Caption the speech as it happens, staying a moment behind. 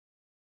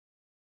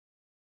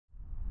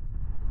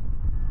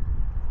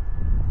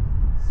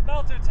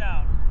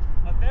Smeltertown,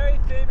 a very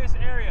famous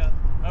area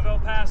of El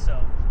Paso.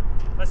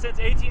 But since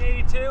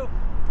 1882,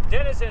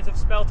 denizens of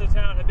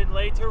Smeltertown have been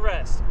laid to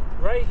rest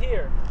right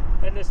here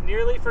in this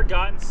nearly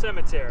forgotten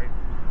cemetery.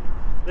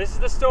 This is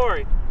the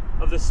story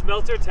of the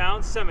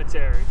Smeltertown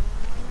Cemetery.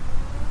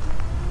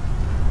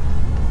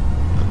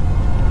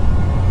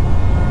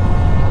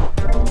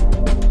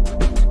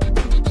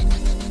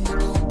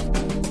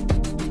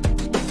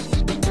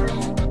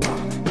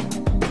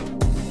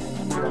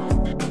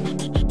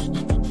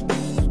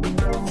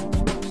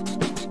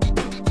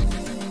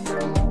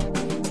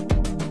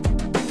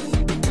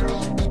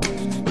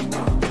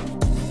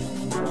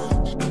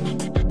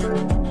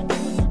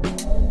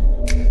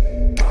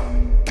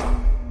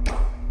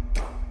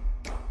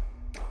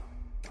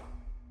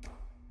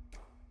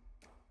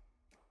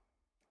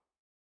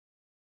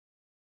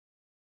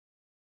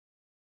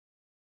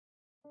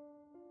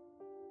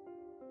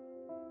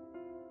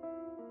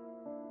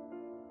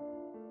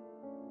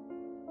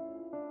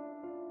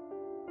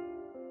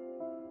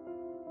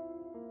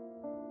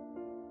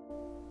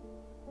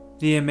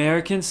 The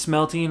American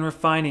Smelting and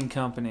Refining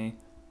Company,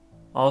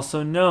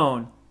 also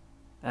known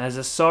as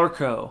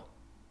ASARCO,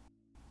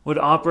 would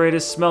operate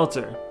a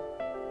smelter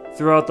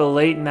throughout the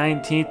late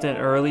 19th and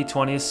early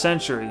 20th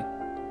century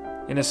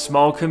in a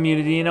small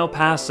community in El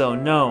Paso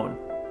known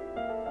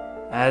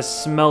as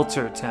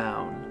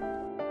Smeltertown.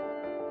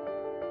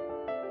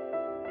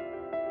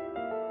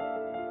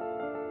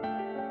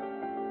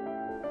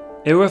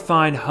 It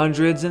refined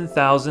hundreds and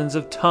thousands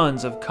of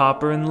tons of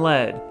copper and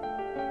lead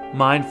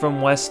mined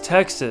from West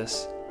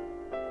Texas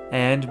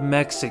and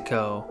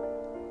Mexico.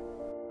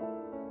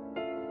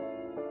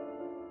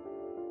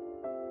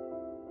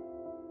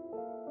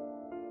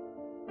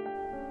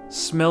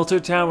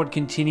 Smeltertown would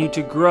continue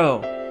to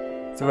grow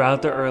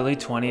throughout the early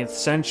 20th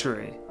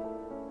century.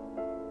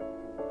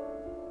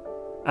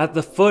 At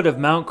the foot of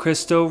Mount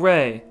Cristo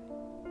Rey,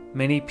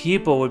 many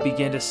people would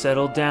begin to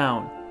settle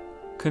down,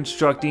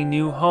 constructing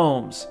new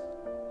homes,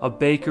 a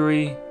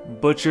bakery,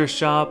 butcher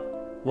shop,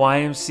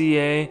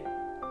 YMCA,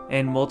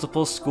 and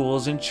multiple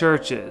schools and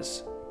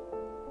churches.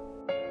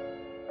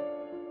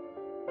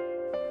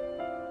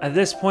 At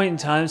this point in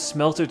time,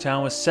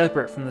 Smeltertown was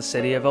separate from the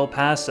city of El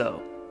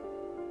Paso.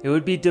 It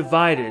would be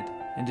divided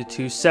into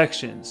two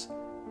sections.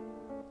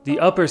 The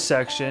upper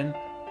section,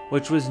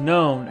 which was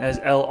known as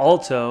El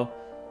Alto,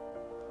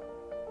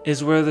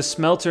 is where the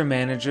smelter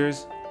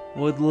managers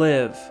would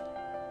live.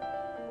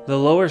 The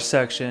lower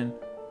section,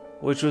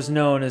 which was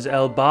known as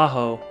El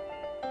Bajo,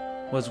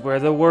 was where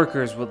the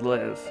workers would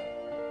live.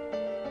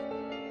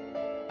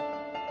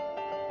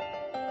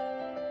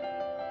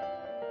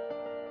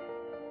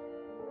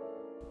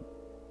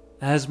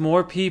 As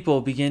more people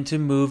began to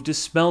move to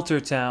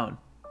Smeltertown,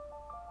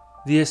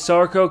 the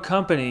ASARCO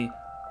company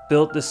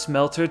built the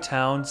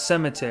Smeltertown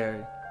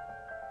Cemetery.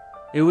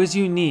 It was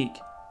unique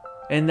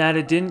in that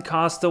it didn't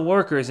cost the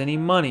workers any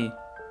money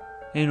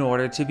in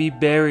order to be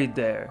buried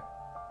there.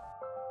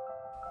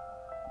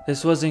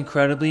 This was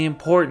incredibly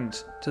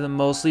important to the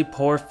mostly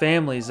poor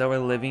families that were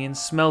living in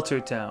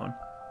Smeltertown,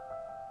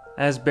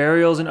 as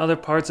burials in other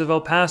parts of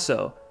El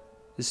Paso,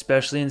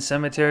 especially in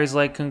cemeteries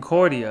like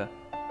Concordia,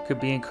 could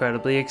be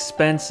incredibly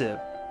expensive,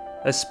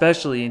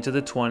 especially into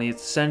the 20th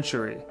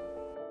century.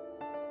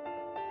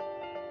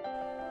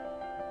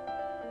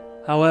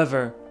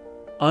 However,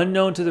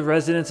 unknown to the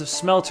residents of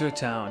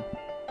Smeltertown,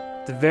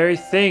 the very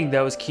thing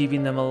that was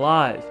keeping them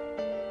alive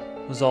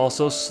was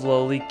also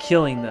slowly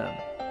killing them.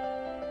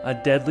 A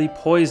deadly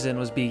poison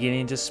was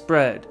beginning to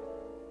spread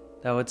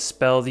that would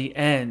spell the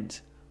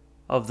end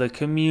of the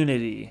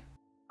community.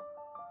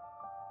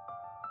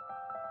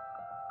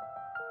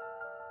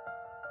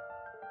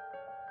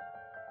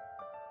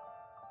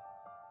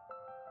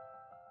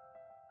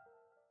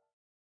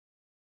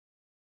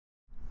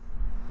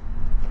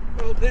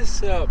 Well,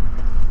 this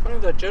one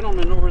of the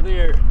gentlemen over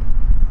there,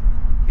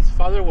 his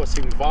father was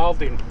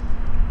involved in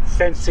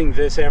fencing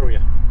this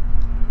area,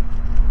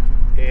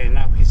 and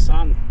now his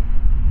son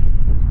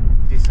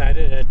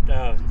decided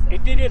that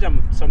it needed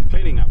some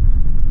cleaning up.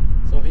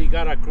 So he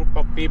got a group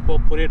of people,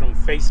 put it on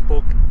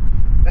Facebook.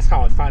 That's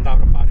how I found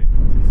out about it,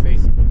 on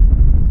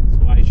Facebook.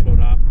 So I showed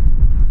up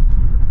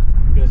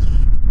because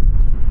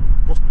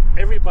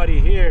everybody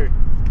here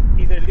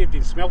either lived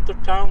in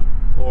Smeltertown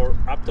or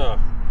up the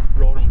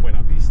road on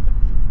Buena Vista.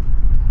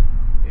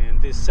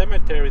 And this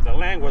cemetery, the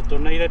land was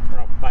donated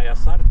by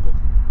ASARCO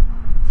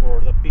for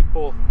the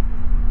people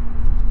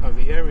of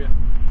the area.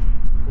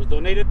 It was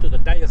donated to the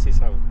Diocese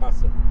of El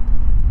Paso.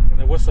 And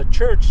there was a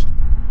church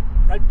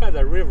right by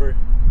the river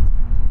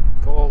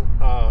called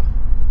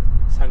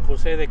San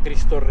Jose de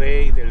Cristo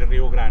Rey del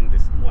Rio Grande,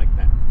 something like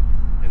that.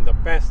 And the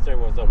pastor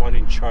was the one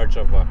in charge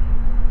of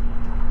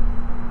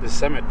the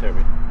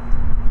cemetery.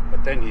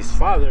 But then his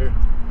father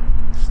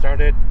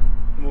started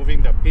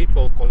moving the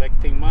people,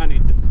 collecting money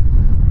to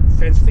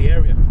fence the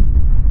area.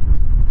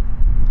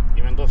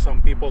 Even though some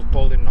people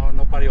told him, no,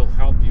 nobody will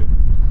help you.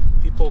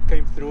 People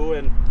came through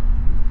and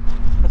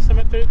the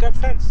cemetery got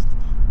fenced.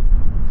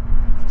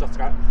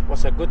 That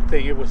was a good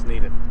thing, it was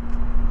needed.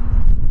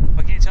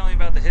 Okay, tell me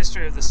about the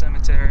history of the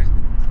cemetery?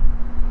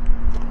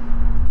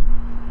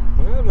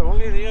 Well, the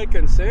only thing I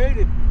can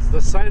say, it's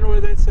the sign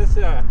over there says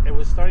it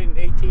was started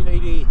in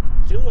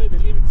 1882, I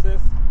believe it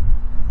says.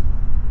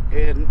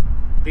 And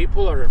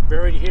people are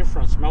buried here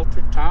from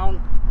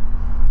Smeltertown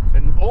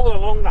and all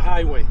along the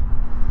highway.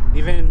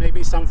 Even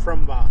maybe some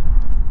from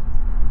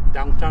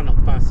downtown El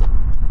Paso.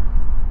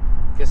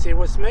 Because it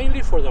was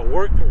mainly for the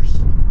workers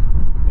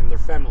and their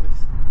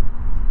families.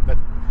 But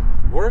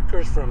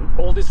workers from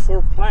all these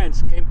 4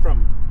 plants came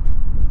from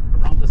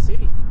around the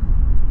city.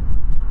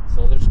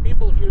 So there's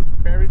people here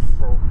buried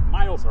for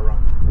miles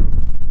around.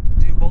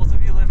 Do both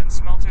of you live in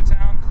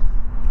Smeltertown?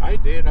 I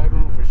did. I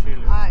don't know where she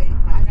lives. My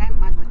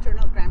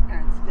maternal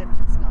grandparents lived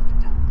in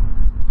Smeltertown,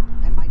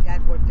 and my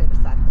dad worked at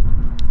Asarco.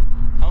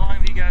 How long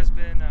have you guys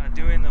been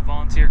doing the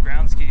volunteer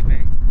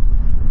groundskeeping?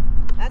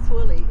 That's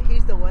Willie.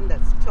 He's the one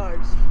that's in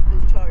charge.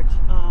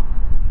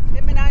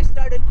 Him and I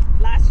started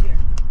last year.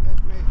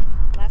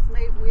 Last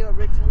May we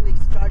originally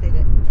started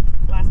it.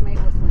 Last May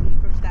was when he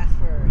first asked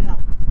for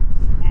help.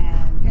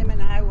 And him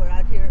and I were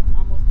out here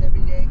almost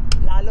every day.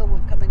 Lalo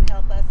would come and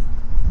help us.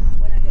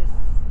 One of his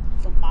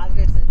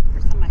compadres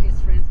or some of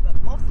his friends,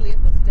 but mostly it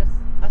was just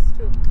us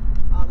two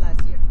all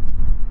last year.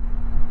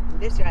 And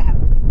this year I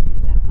haven't been here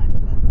that much,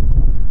 but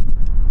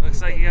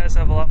Looks like you guys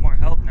have a lot more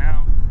help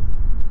now.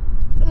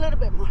 a little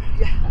bit more,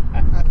 yeah.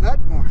 A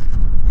lot more.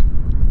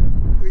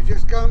 We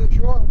just come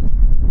show up.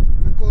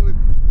 We call it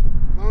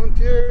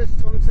volunteers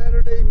on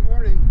Saturday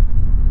morning.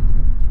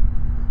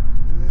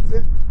 And that's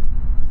it.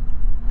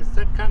 It's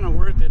that kind of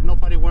work that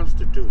nobody wants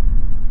to do.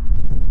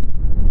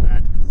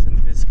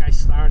 Since this guy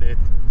started,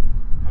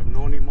 I've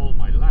known him all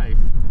my life.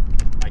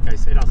 Like I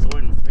said, I saw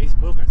him on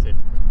Facebook. I said,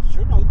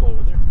 sure, I'll go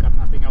over there. Got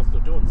nothing else to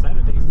do on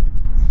Saturdays.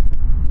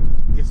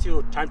 Gives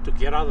you time to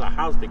get out of the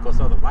house because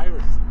of the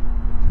virus.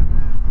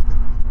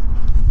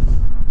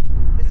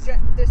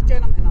 This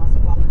gentleman also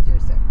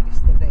volunteers at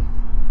Cristo Rey.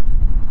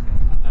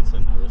 That's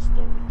another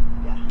story.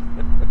 Yeah.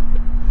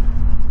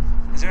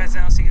 Is there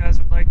anything else you guys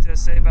would like to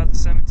say about the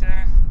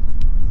cemetery?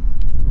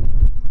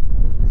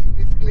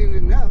 It's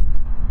cleaning up.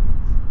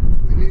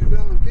 We need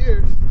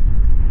volunteers.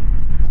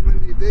 I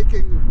mean, if they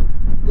can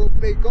go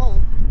play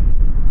golf,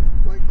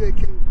 why they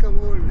can come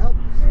over and help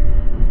us.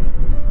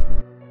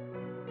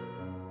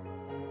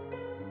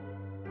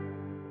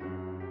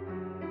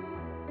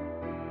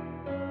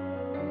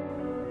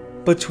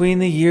 Between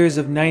the years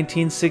of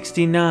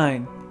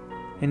 1969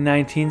 and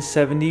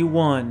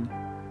 1971,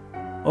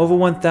 over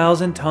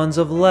 1,000 tons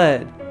of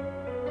lead,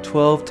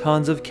 12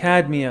 tons of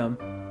cadmium,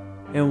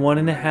 and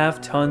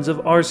 1.5 tons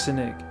of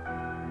arsenic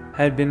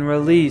had been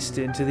released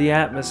into the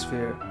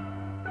atmosphere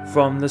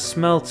from the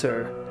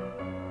smelter.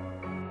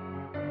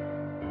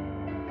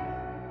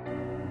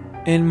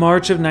 In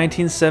March of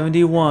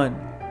 1971,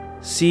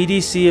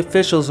 CDC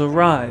officials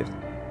arrived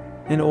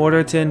in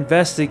order to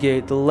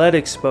investigate the lead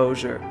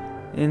exposure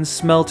in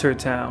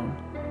Smeltertown.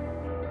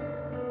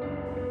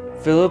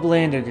 Philip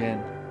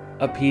Landergan,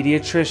 a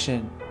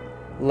pediatrician,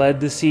 led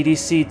the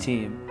CDC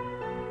team.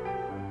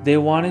 They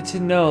wanted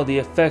to know the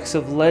effects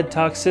of lead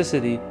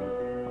toxicity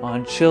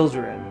on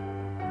children,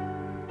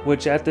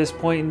 which at this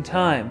point in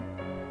time,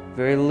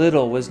 very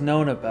little was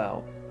known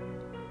about.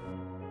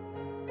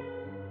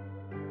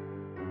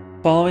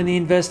 Following the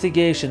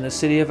investigation, the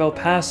city of El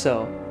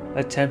Paso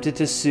attempted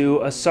to sue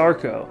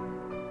Asarco.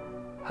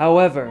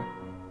 However,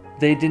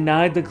 they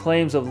denied the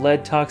claims of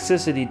lead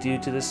toxicity due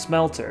to the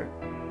smelter,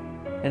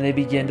 and they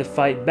began to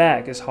fight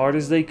back as hard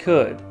as they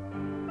could.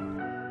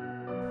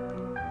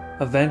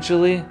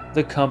 Eventually,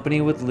 the company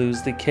would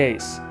lose the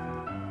case.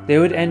 They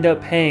would end up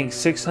paying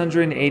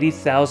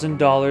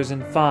 $680,000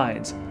 in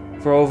fines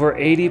for over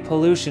 80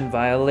 pollution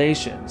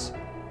violations.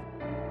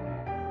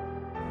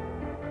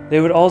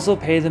 They would also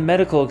pay the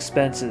medical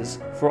expenses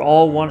for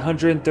all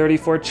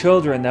 134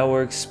 children that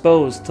were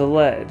exposed to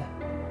lead.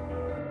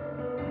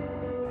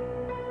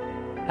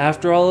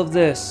 After all of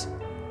this,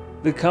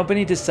 the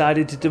company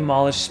decided to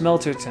demolish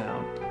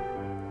Smeltertown.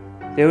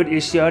 They would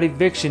issue out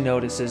eviction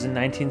notices in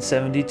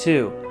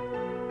 1972,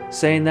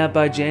 saying that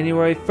by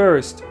January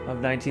 1st of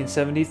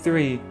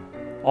 1973,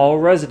 all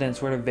residents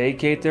were to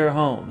vacate their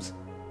homes.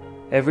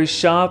 Every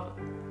shop,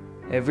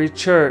 every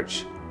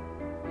church,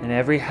 and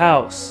every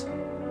house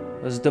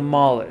was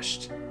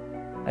demolished.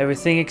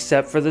 Everything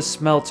except for the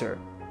smelter,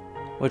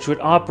 which would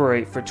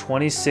operate for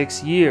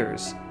 26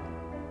 years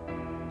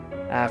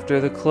after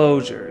the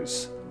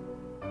closures.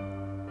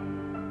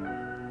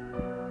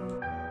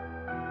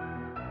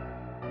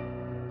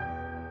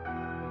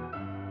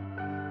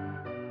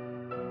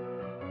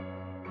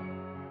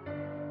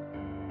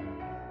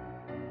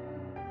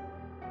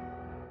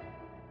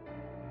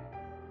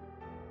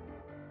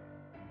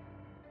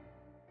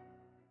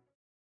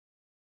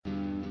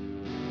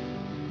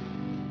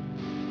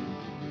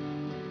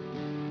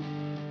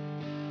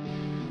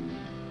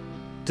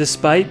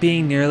 Despite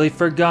being nearly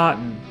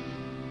forgotten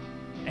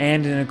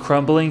and in a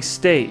crumbling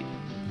state,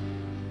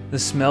 the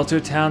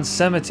Smeltertown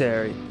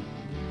Cemetery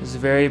is a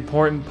very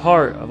important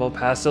part of El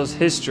Paso's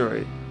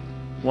history,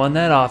 one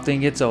that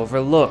often gets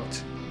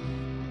overlooked.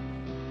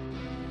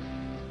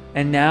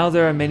 And now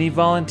there are many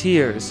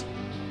volunteers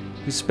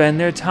who spend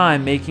their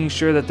time making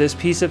sure that this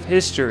piece of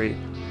history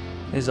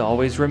is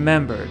always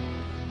remembered.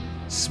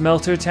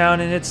 Smeltertown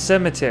and its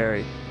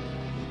cemetery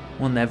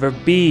will never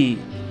be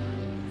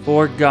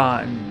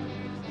forgotten.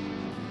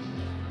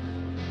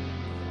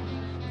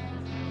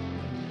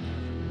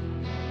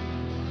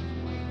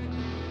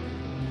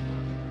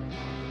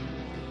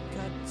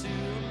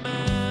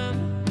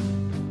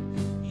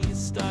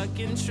 Stuck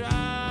in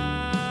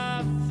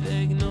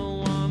traffic,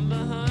 no one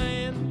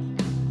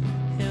behind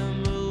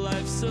him, a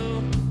life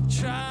so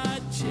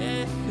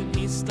tragic. When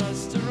he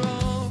starts to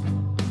roll,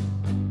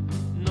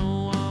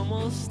 no one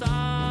will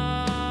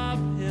stop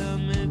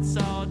him. It's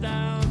all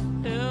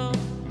downhill,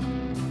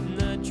 and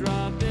the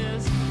drop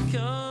is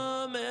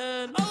coming.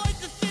 I like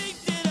to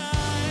think that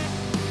I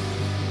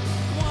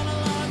wanna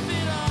laugh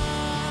it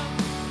off,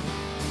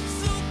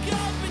 so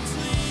caught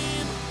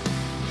between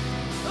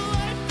a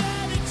life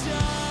and a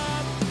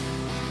job.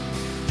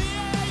 The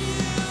air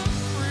you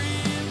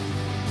breathe,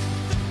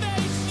 the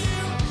face you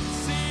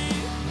see,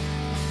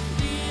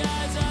 the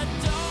eyes I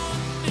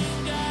don't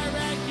think I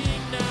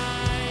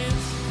recognize,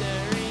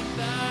 staring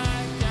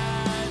back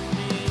at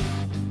me,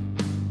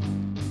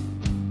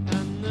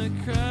 and the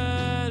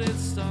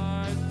credits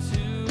start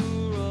to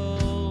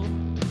roll.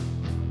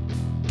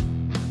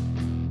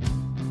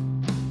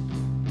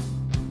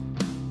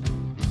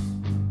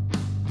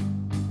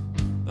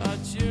 But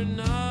you're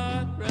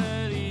not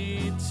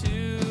ready to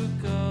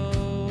go.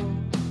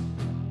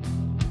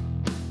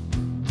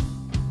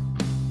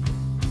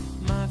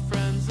 My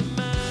friends are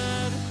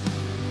mad,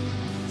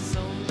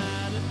 so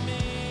mad at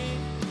me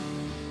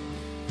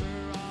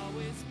for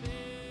always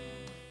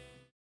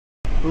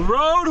being.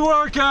 Road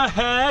work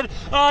ahead?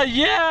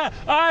 Yeah,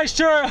 I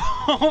sure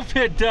hope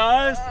it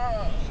does.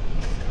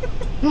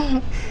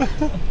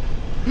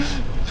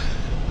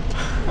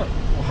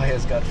 Why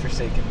has God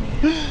forsaken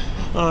me?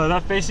 Oh,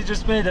 that face you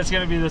just made, that's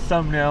gonna be the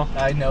thumbnail.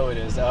 I know it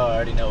is. Oh, I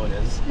already know it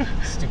is.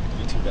 Stupid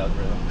YouTube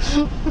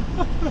algorithm.